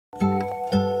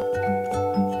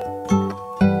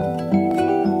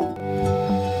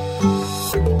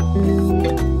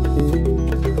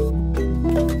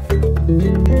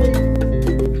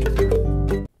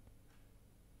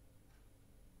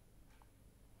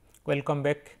Welcome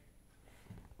back.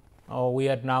 We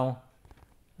are now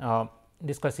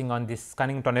discussing on this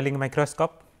scanning tunneling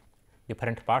microscope,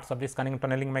 different parts of the scanning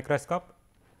tunneling microscope.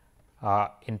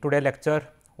 In today's lecture,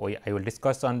 I will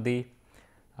discuss on the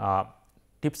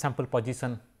tip sample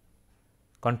position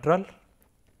control,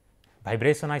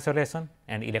 vibration isolation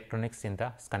and electronics in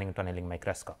the scanning tunneling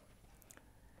microscope.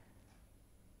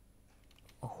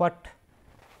 What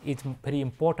is very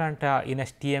important in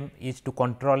STM is to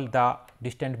control the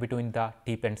distance between the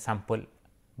tip and sample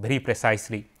very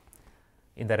precisely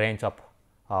in the range of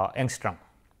angstrom.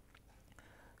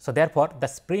 So, therefore, the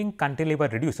spring cantilever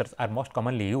reducers are most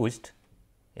commonly used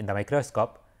in the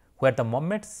microscope, where the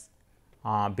moments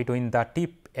between the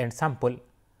tip and sample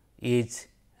is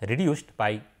reduced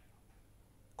by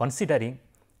considering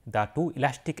the two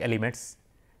elastic elements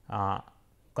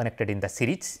connected in the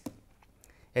series.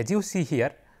 As you see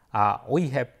here, we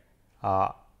have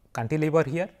cantilever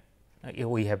here,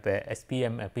 we have a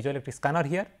SPM piezoelectric scanner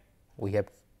here, we have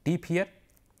tip here,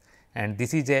 and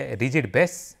this is a rigid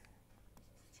base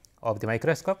of the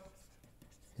microscope,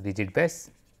 rigid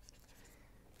base.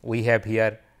 We have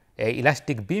here a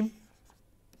elastic beam,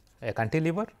 a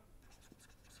cantilever,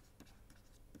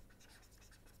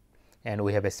 and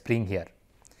we have a spring here.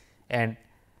 And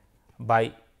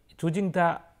by choosing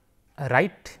the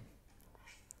right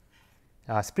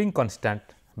spring constant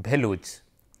values,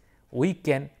 we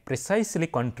can precisely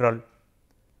control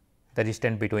the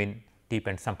distance between tip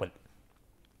and sample.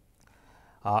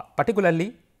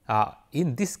 Particularly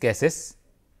in these cases,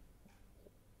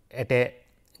 at a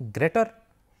greater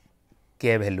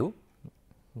k value,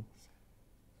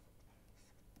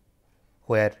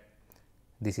 where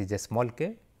this is a small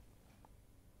k,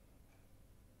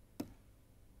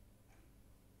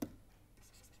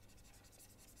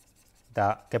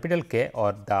 the capital K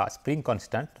or the spring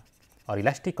constant or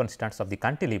elastic constants of the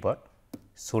cantilever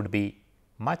should be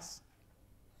much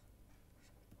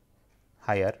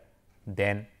higher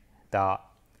than the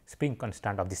spring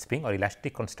constant of the spring or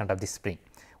elastic constant of the spring.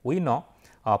 We know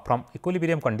from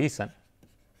equilibrium condition,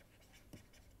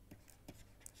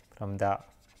 from the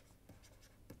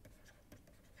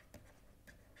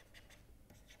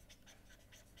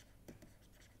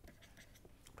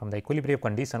equilibrium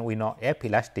condition, we know F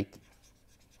elastic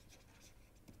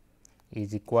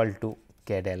is equal to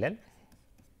K del L,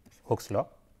 Hooke's law,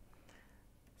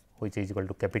 which is equal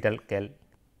to capital K,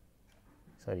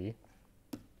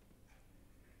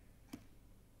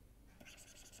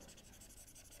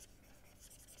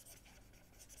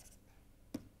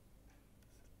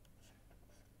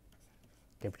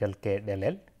 capital K del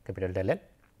L, capital del L.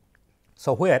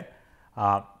 So, where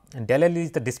del L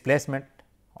is the displacement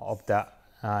of the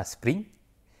spring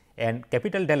and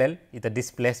capital del L is the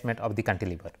displacement of the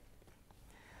cantilever.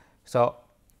 So,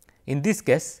 in this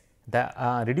case, the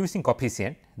reducing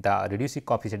coefficient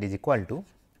is equal to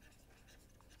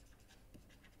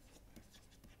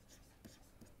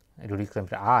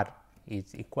R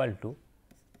is equal to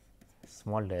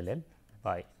small del L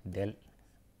by del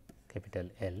capital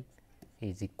L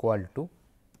is equal to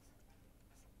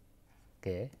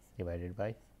K divided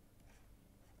by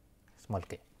small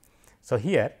k. So,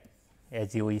 here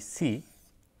as you will see,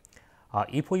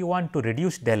 if we want to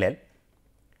reduce del L,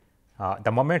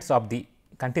 the moments of the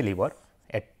cantilever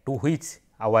at to which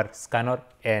our scanner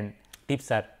and tips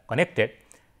are connected,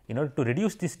 in order to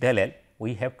reduce this del L,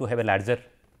 we have to have a larger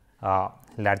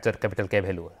capital K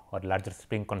value or larger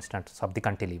spring constants of the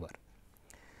cantilever.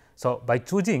 So, by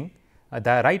choosing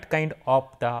the right kind of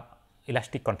the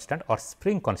elastic constant or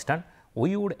spring constant,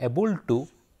 we would able to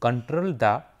control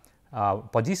the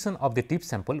position of the tip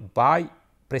sample by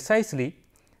precisely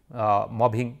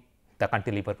moving the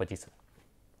cantilever position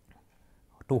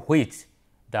to which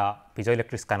the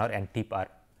piezoelectric scanner and tip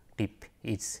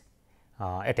is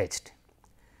attached.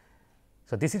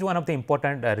 So, this is one of the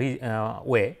important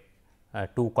way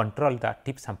to control the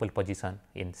tip sample position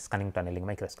in scanning tunneling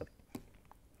microscopy.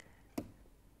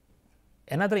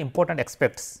 Another important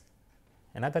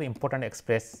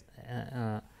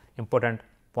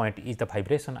point is the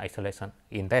vibration isolation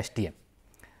in the STM.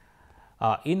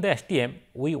 In the STM,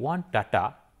 we want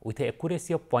data with a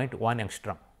accuracy of 0.1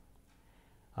 angstrom.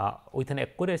 With an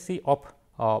accuracy of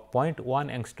 0.1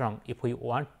 angstrom, if we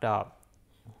want the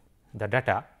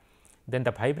data, then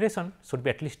the vibration should be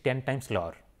at least 10 times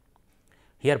lower.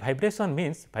 Here vibration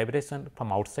means vibration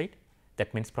from outside,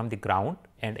 that means from the ground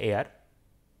and air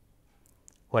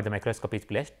where the microscope is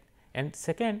placed, and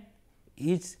second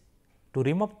is to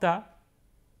remove the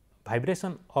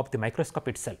vibration of the microscope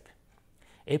itself.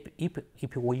 If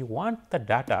we want the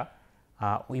data,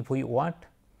 if we want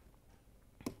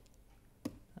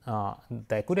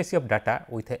the accuracy of data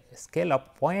with a scale of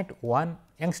 0.1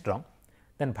 angstrom,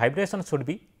 then vibration should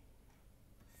be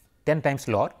 10 times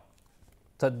lower.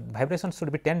 So, vibration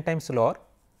should be 10 times lower,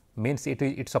 means it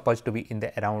is supposed to be in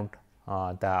the around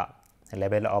the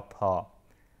level of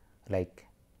like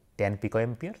 10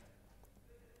 picoampere,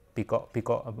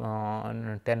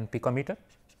 10 picometer.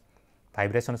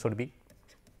 Vibration should be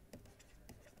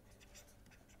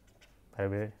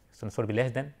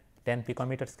less than 10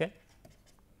 picometer scale.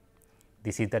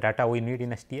 This is the data we need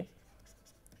in STM.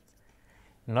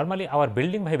 Normally, our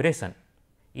building vibration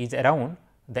is around,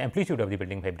 the amplitude of the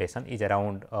building vibration is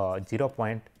around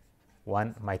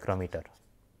 0.1 micrometer.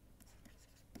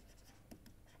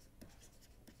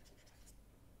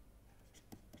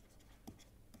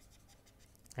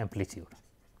 Amplitude.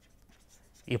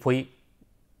 If we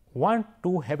want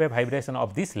to have a vibration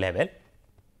of this level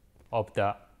of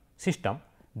the system,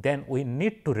 then we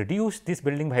need to reduce this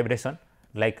building vibration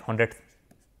like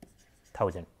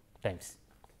 100,000 times.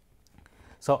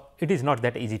 So, it is not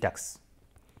that easy task.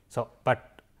 So,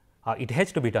 but it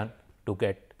has to be done to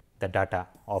get the data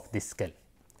of this scale.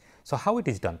 So, how it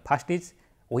is done? First is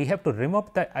we have to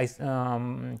remove the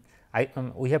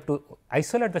we have to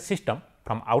isolate the system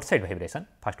from outside vibration.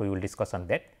 First we will discuss on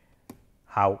that,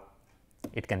 how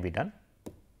it can be done.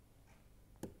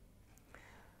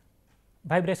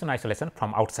 Vibration isolation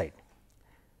from outside,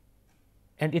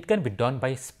 and it can be done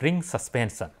by spring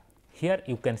suspension. Here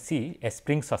you can see a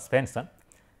spring suspension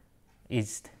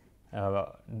is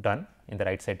done in the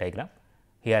right side diagram.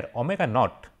 Here omega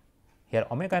naught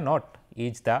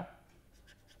is the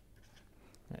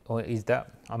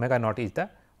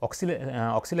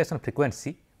oscillation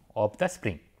frequency of the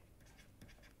spring,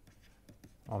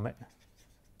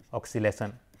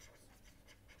 oscillation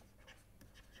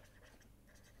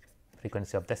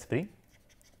frequency of the spring,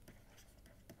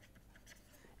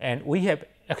 and we have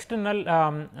external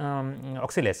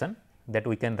oscillation that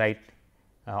we can write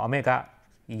omega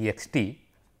ext,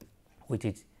 which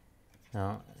is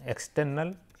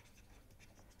external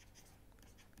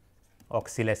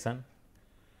oscillation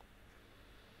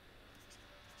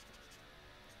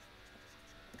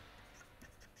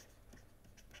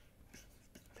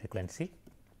frequency.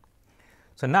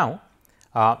 So, now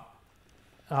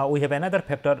we have another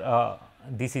factor,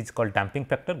 this is called damping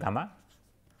factor gamma,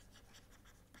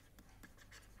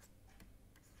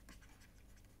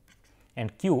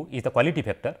 and Q is the quality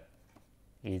factor,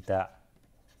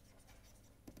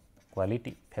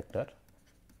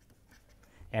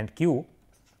 and Q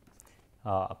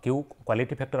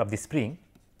quality factor of the spring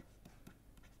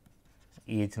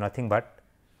is nothing but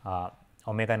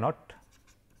omega naught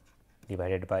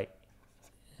divided by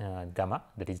gamma,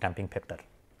 that is damping factor.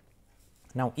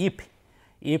 Now, if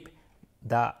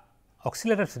the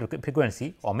oscillatory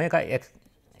frequency omega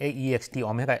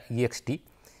ext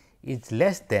is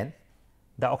less than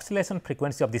the oscillation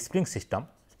frequency of the spring system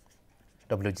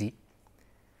Wg,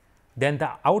 then the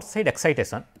outside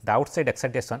excitation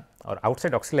or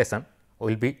outside oscillation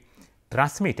will be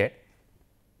transmitted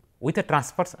with a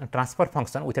transfer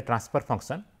function.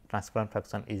 Transfer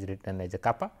function is written as a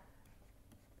kappa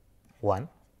 1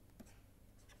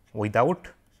 without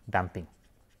damping.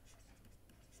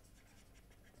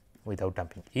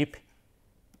 If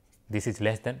this is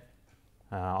less than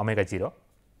omega 0,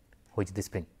 which is the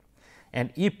spring,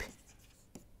 and if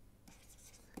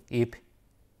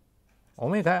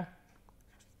omega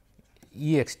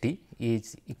ext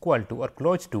is equal to or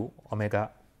close to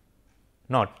omega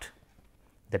naught,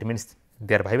 that means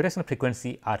their vibration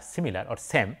frequency are similar or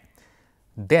same,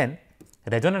 then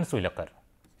resonance will occur.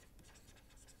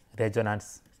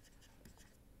 Resonance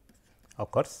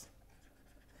occurs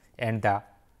and the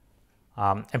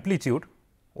amplitude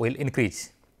will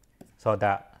increase. So,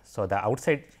 the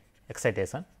outside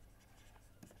excitation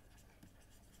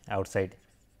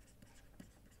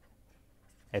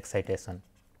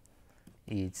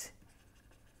is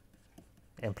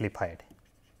amplified.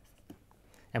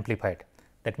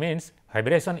 That means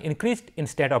vibration increased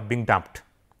instead of being damped.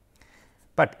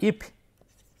 But if,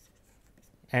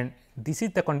 and this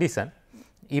is the condition,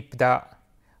 if the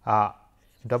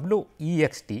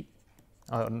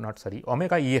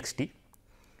omega ext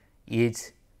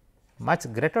is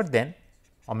much greater than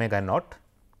omega naught,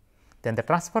 then the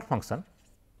transfer function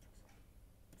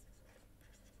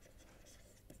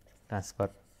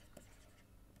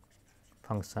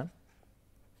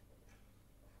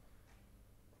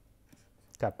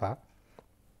kappa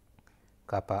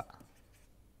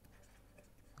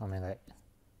omega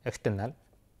external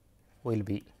will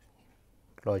be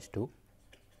close to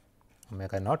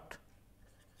omega naught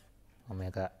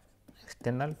omega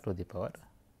external to the power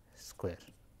square.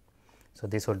 So,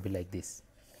 this would be like this.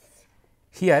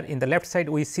 Here in the left side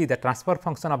we see the transfer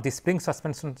function of the spring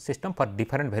suspension system for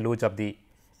different values of the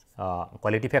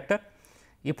quality factor.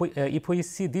 If we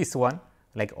see this one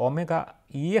like omega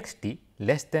ext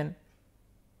less than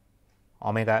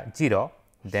omega 0,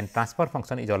 then transfer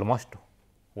function is almost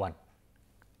 1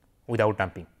 without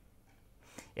damping.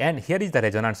 And here is the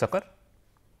resonance occur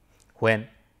when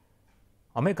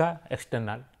omega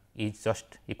external is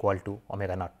just equal to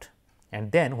omega naught,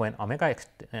 and then when omega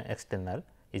external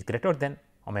is greater than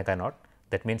omega naught,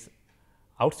 that means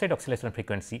outside oscillation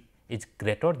frequency is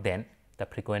greater than the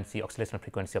frequency oscillation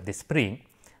frequency of the spring,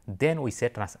 then we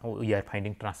say we are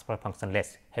finding transfer function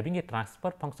less. Having a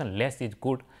transfer function less is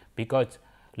good because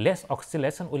less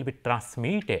oscillation will be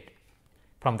transmitted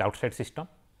from the outside system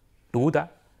to the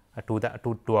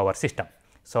to our system.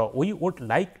 So, we would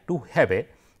like to have a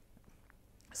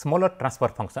smaller transfer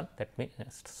function, that means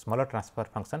smaller transfer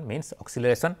function means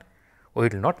oscillation will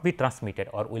not be transmitted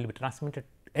or will be transmitted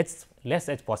as less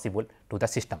as possible to the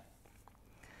system.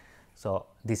 So,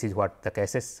 this is what the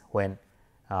cases when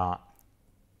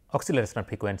oscillation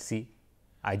frequency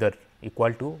either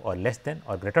equal to or less than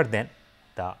or greater than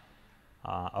the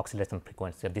oscillation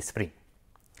frequency of the spring.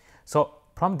 So,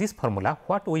 from this formula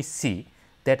what we see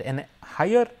that an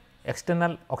higher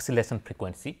external oscillation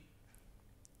frequency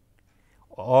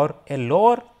or a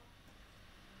lower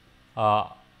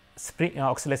spring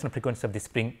oscillation frequency of the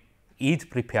spring is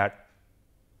prepared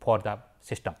for the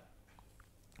system.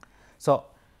 So,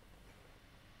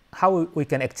 how we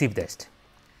can achieve this?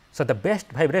 So, the best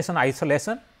vibration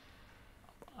isolation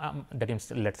that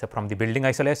is let us say from the building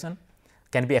isolation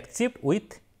can be achieved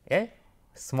with a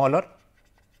smaller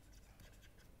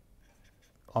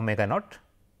omega naught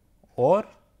or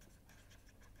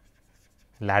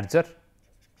larger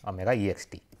omega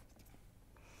ext.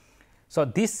 So,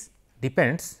 this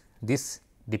depends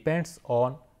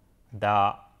on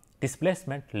the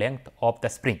displacement length of the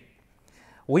spring.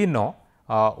 We know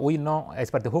as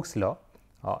per the Hooke's law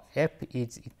F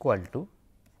is equal to,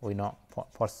 we know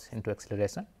force into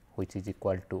acceleration which is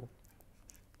equal to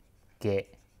k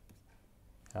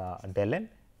del L,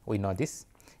 we know this,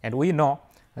 and we know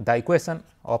the equation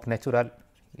of natural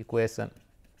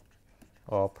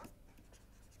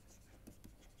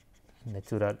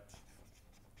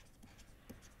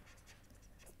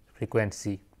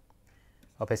frequency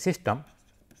of a system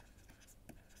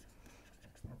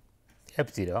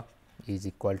f 0 is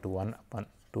equal to 1 upon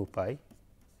 2 pi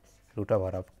root over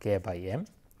of k by m.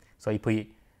 So, if we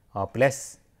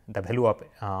place the value of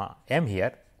m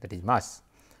here, that is mass,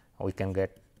 we can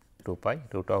get 2 pi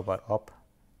root over of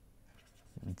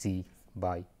g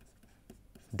by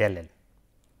del L,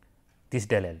 this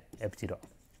del L f 0,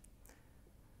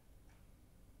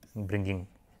 bringing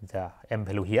the m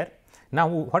value here. Now,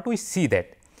 what we see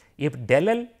that if del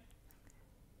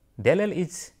L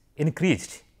is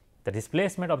increased, the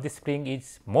displacement of the spring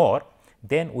is more,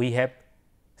 then we have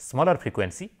smaller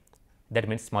frequency, that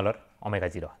means smaller omega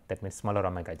 0, that means smaller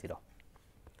omega 0,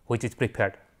 which is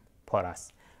prepared for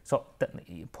us. So,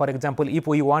 for example, if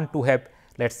we want to have,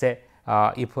 let us say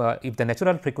if the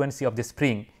natural frequency of the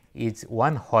spring is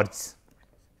 1 hertz,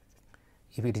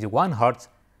 if it is 1 hertz,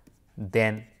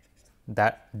 then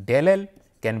the del L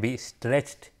can be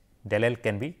stretched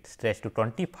to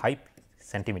 25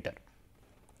 centimeter.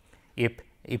 If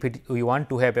we want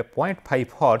to have a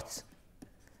 0.5 hertz,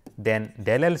 then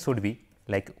del L should be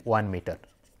like 1 meter.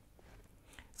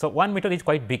 So, 1 meter is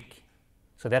quite big.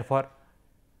 So, therefore,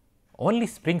 only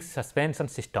spring suspension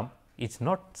system is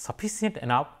not sufficient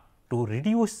enough to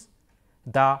reduce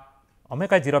the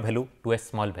omega 0 value to a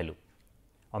small value,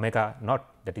 omega naught,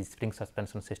 that is spring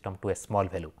suspension system, to a small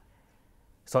value.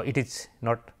 So, it is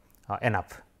not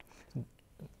enough,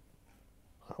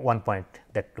 one point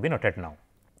that to be noted now.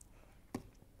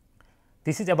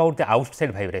 This is about the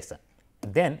outside vibration.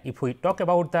 Then if we talk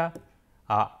about the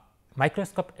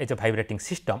microscope as a vibrating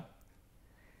system,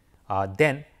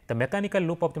 then the mechanical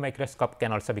loop of the microscope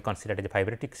can also be considered as a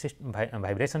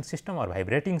vibration system or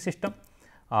vibrating system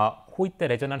with the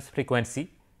resonance frequency.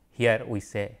 Here we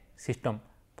say system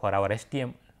for our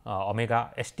STM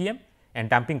omega STM and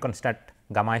damping constant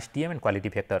gamma STM and quality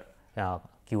factor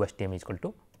Q STM is equal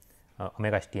to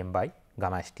omega STM by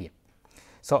gamma STM.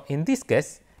 So, in this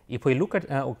case, if we look at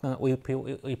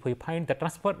if we find the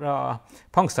transfer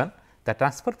function, the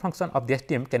transfer function of the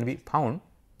STM can be found,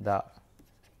 the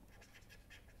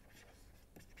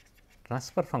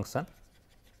transfer function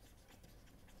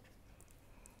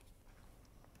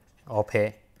of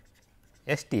a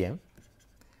STM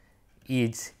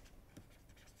is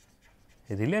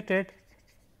related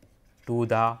to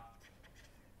the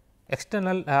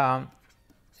external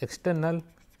external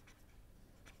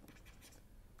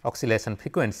oscillation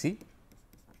frequency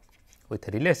with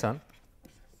relation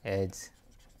as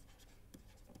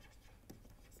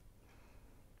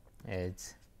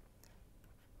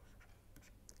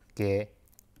k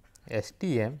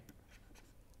STM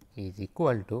is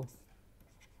equal to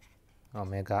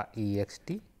omega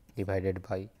ext divided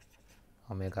by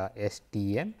omega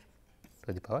STM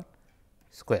to the power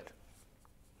square.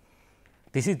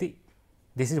 This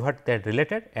is what they are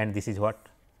related, and this is what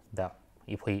the,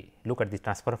 if we look at the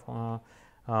transfer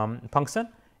function,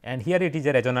 and here it is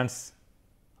a resonance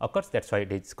occurs, that is why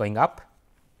it is going up.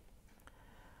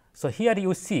 So, here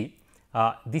you see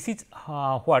this is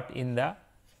what in the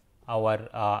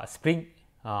our spring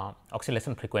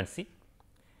oscillation frequency,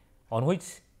 on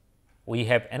which we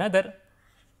have another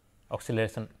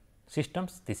oscillation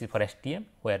systems. This is for STM,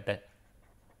 where the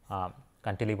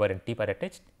cantilever and tip are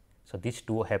attached. So, these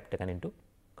two have taken into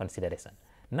consideration.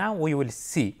 Now, we will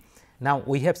see, now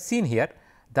we have seen here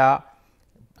the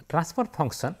transfer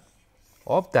function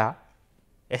of the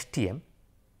STM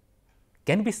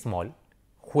can be small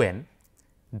when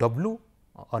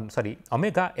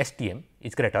omega STM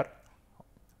is greater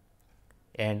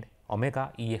and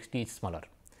omega ext is smaller.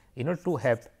 In order to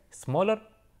have smaller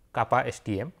kappa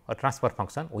STM or transfer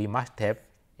function, we must have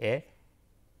a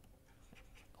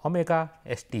omega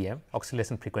STM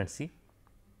oscillation frequency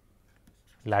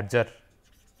larger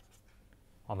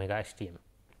omega STM.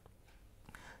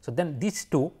 So, then these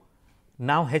two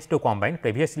now has to combine.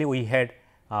 Previously, we had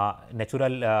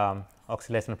natural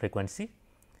oscillation frequency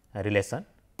relation.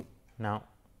 Now,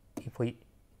 if we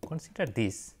consider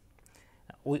this,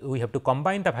 we have to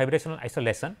combine the vibrational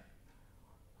isolation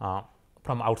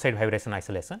from outside vibration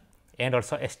isolation and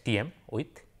also STM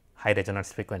with high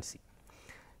resonance frequency.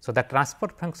 So, the transfer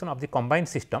function of the combined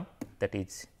system, that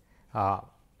is the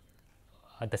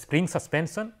spring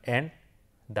suspension and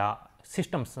the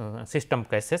system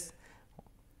cases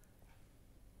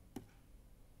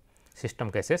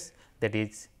that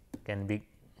is can be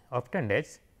obtained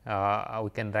as we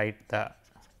can write the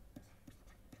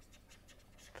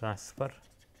transfer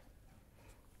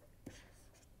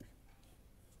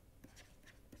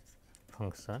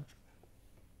function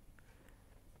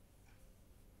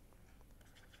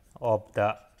of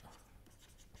the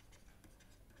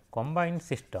combined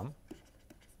system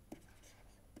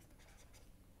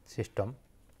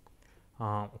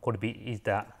could be is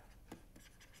the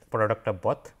product of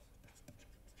both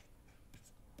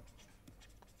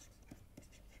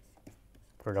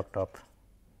product of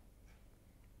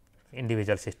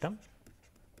individual system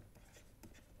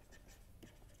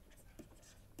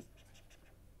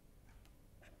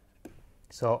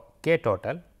So, K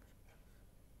total,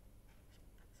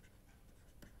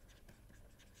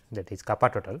 that is kappa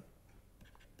total,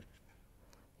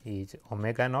 is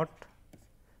omega naught,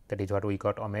 that is what we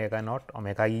got omega naught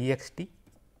omega ext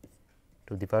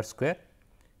to the power square,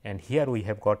 and here we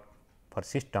have got for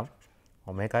system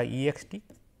omega ext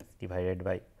divided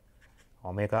by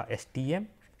omega STM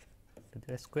to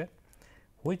the square,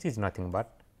 which is nothing but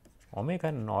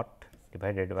omega naught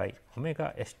divided by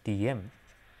omega STM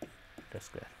to the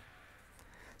square.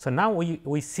 So, now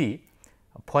we see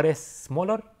for a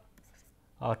smaller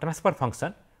transfer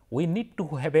function, we need to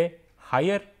have a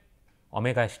higher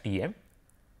omega STM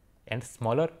and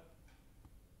smaller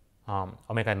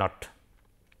omega naught.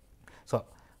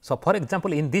 So, for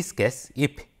example, in this case,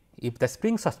 if the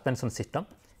spring suspension system,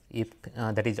 if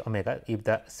that is omega, if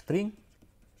the spring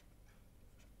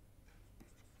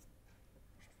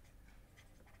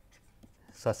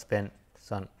suspension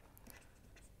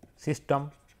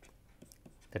system,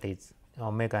 that is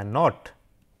omega naught,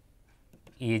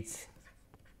 is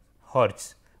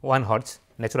hertz 1 hertz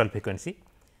natural frequency.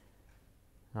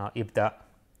 If the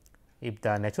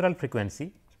natural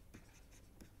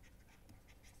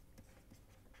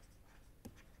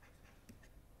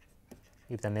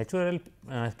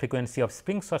frequency of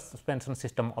spring suspension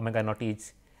system omega naught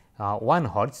is 1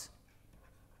 hertz,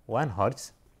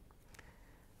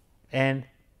 and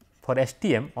for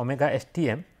STM omega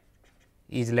STM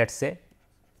is let us say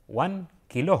 1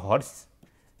 kilohertz,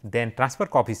 then transfer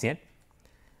coefficient,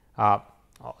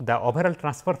 the overall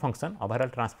transfer function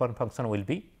will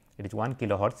be, it is 1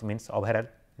 kilohertz means overall,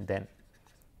 then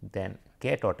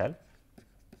K total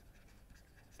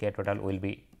will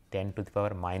be 10 to the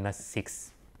power minus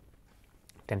 6,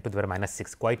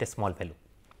 quite a small value.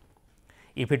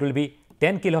 If it will be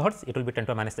 10 kilohertz, it will be 10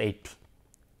 to the minus 80.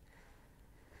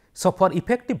 So, for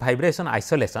effective vibration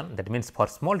isolation, that means for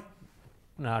small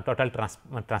total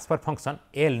transfer function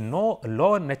L, no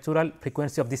low natural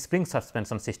frequency of the spring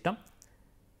suspension system,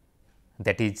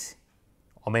 that is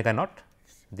omega naught,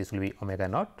 this will be omega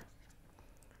naught,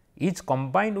 is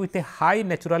combined with a high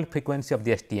natural frequency of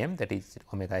the STM, that is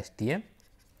omega STM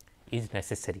is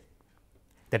necessary.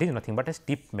 That is nothing but a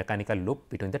stiff mechanical loop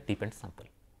between the tip and sample.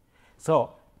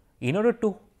 So, in order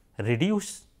to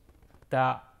reduce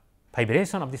the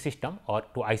vibration of the system or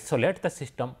to isolate the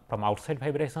system from outside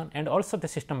vibration and also the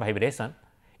system vibration,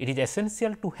 it is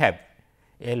essential to have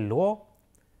a low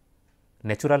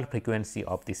natural frequency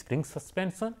of the spring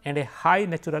suspension and a high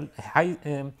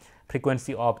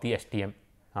frequency of the STM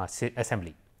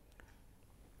assembly.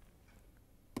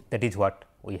 That is what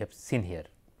we have seen here.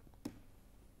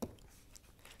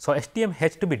 So, STM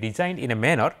has to be designed in a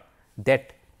manner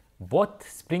that both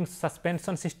spring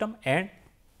suspension system and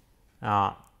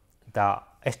the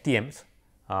STMs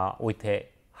with a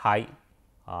high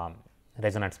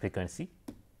resonance frequency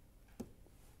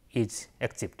is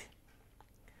achieved.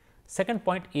 Second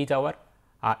point is our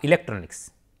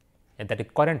electronics, and that is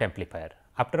current amplifier.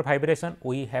 After vibration,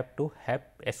 we have to have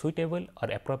a suitable or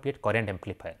appropriate current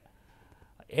amplifier.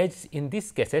 As in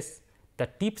these cases, the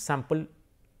tip sample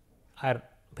are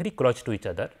very close to each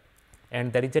other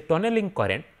and there is a tunneling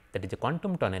current, that is a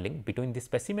quantum tunneling between the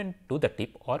specimen to the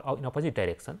tip or in opposite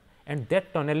direction, and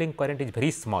that tunneling current is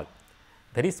very small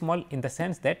in the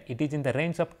sense that it is in the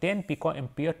range of 10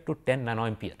 picoampere to 10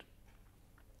 nanoampere.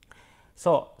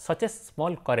 So, such a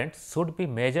small current should be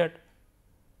measured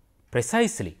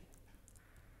precisely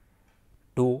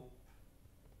to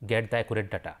get the accurate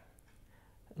data.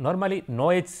 Normally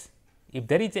noise, if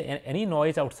there is any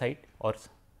noise outside or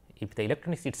if the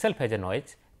electronics itself has a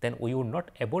noise, then we would not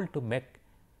able to make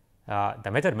the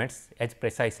measurements as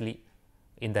precisely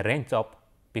in the range of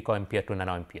picoampere to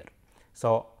nanoampere.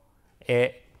 So,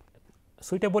 a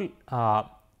suitable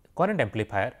current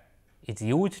amplifier is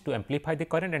used to amplify the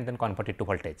current and then convert it to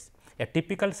voltage. A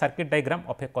typical circuit diagram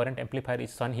of a current amplifier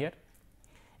is shown here.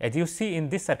 As you see in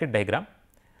this circuit diagram,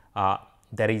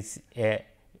 there is a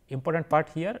important part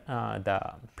here, the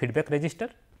feedback resistor,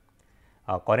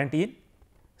 current in.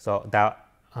 So, the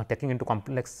taking into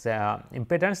complex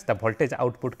impedance, the voltage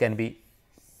output can be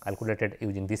calculated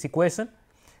using this equation.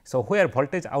 So, where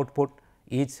voltage output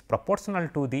is proportional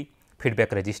to the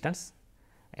feedback resistance,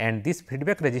 and this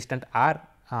feedback resistance R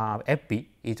FB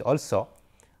is also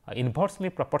inversely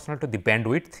proportional to the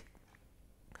bandwidth.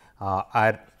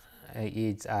 R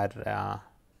is R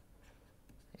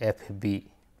FB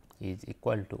is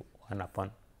equal to 1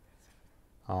 upon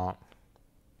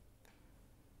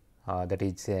that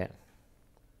is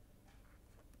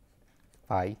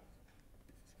pi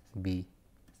B.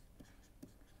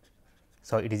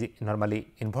 So, it is normally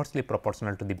inversely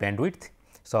proportional to the bandwidth.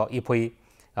 So, if we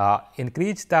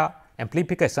increase the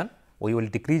amplification, we will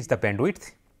decrease the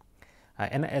bandwidth,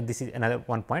 and this is another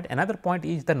one point. Another point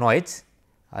is the noise.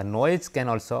 Noise can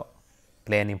also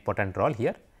play an important role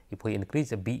here. If we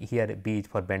increase B here, B is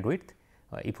for bandwidth.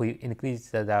 If we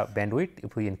increase the bandwidth,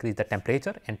 if we increase the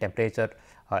temperature, and temperature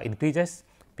increases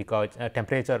because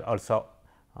temperature also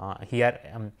here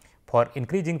for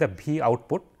increasing the V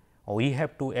output, we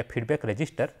have to a feedback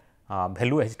resistor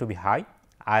value has to be high,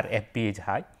 RFP is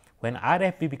high. When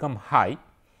RFP become high,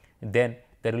 then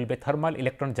there will be thermal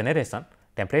electron generation,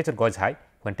 temperature goes high.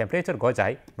 When temperature goes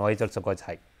high, noise also goes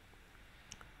high.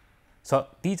 So,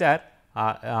 these are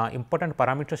important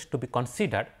parameters to be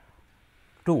considered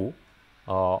to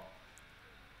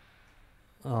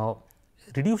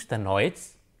reduce the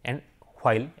noise and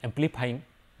while amplifying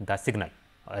the signal,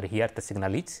 or here the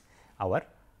signal is our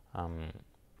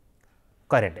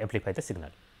current, amplify the signal.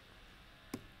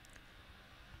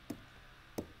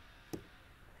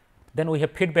 Then we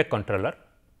have feedback controller.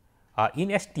 In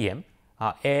STM,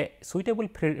 a suitable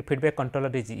feedback controller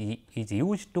is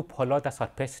used to follow the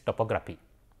surface topography.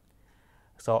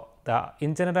 So,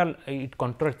 in general it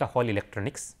controls the whole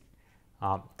electronics.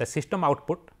 The system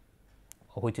output,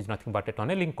 which is nothing but a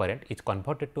tunneling current, is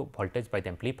converted to voltage by the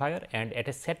amplifier, and at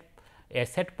a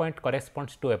set point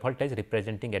corresponds to a voltage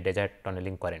representing a desired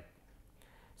tunneling current.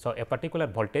 So, a particular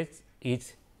voltage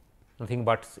is nothing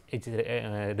but is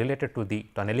related to the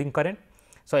tunneling current.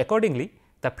 So, accordingly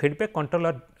the feedback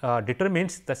controller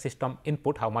determines the system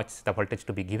input, how much the voltage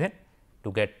to be given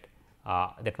to get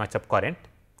that much of current,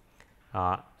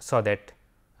 so that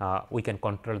we can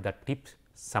control the tip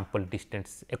sample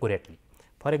distance accurately.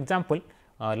 For example,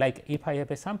 like if I have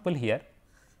a sample here,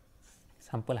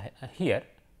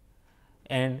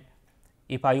 and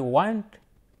if I want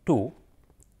to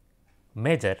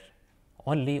measure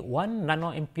only 1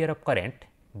 nanoampere of current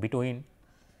between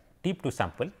tip to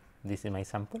sample, this is my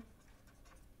sample,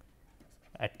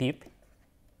 a tip.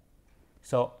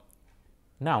 So,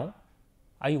 now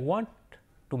I want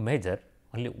to measure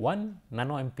only 1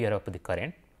 nanoampere of the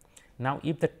current Now,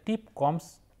 if the tip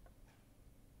comes,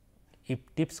 if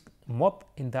tips move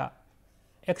in the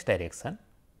x direction,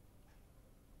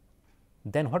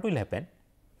 then what will happen?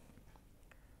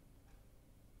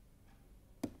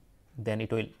 Then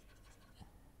it will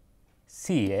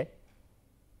see a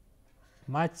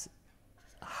much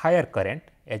higher current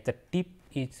as the tip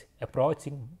is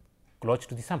approaching close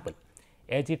to the sample.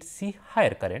 As it see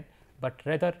higher current, but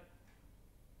rather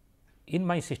in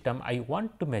my system I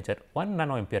want to measure 1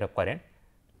 nanoampere of current,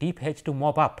 tip has to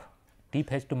move up, tip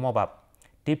has to move up.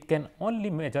 Tip can only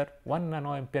measure 1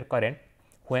 nanoampere current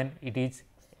when it is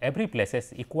every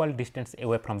places equal distance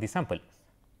away from the sample,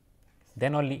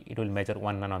 then only it will measure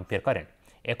 1 nanoampere current.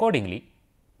 Accordingly,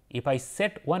 if I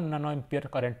set 1 nanoampere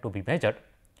current to be measured,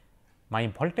 my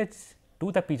voltage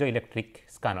to the piezoelectric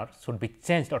scanner should be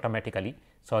changed automatically,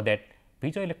 so that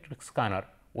piezoelectric scanner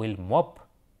will move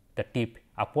the tip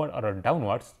upward or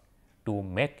downwards to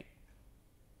make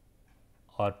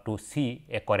or to see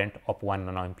a current of 1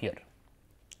 nanoampere.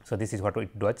 So, this is what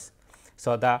it does.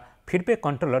 So, the feedback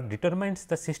controller determines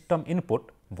the system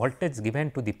input voltage given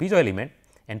to the piezo element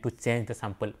and to change the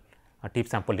sample tip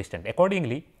sample distance.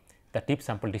 Accordingly, the tip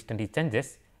sample distance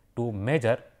changes to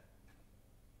measure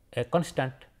a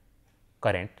constant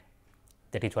current,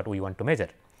 that is what we want to measure.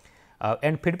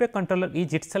 And feedback controller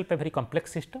is itself a very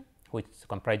complex system, which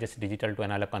comprises digital to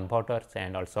analog converters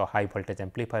and also high voltage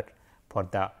amplifier for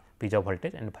the piezo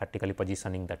voltage and vertically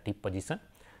positioning the tip position.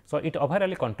 So, it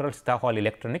overall controls the whole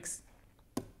electronics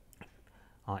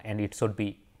and it should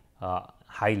be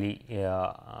highly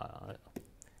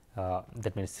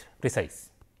that means precise.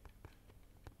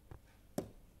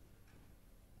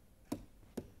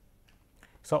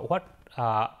 So, what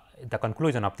the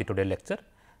conclusion of the today lecture?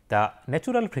 The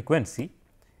natural frequency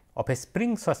of a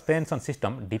spring suspension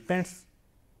system depends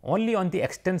only on the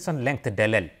extension length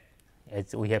del L.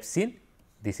 As we have seen,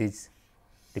 this is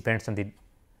depends on the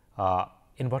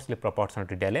inversely proportional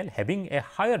to del L. Having a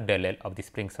higher del L of the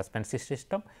spring suspension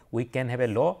system, we can have a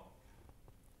low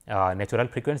natural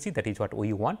frequency, that is what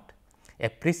we want. A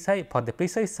precise for the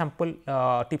precise sample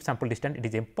tip sample distance, it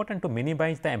is important to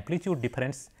minimize the amplitude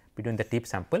difference between the tip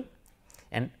sample,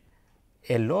 and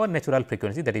a low natural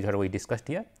frequency, that is what we discussed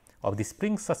here, of the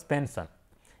spring suspension,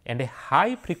 and a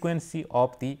high frequency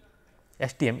of the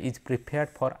STM is prepared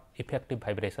for effective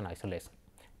vibration isolation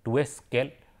to a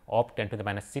scale of 10 to the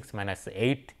minus 6 minus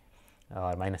 8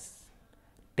 or minus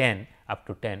 10 up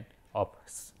to 10 of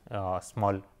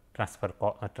small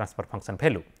transfer function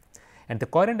value. And the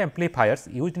current amplifiers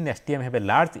used in STM have a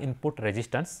large input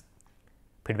resistance,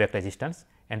 feedback resistance,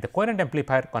 and the current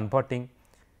amplifier converting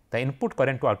the input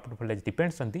current to output voltage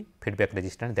depends on the feedback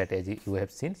resistance, that as you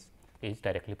have seen is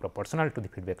directly proportional to the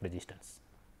feedback resistance.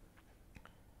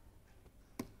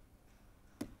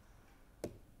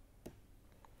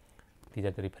 These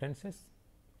are the references.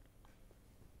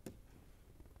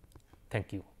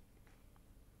 Thank you.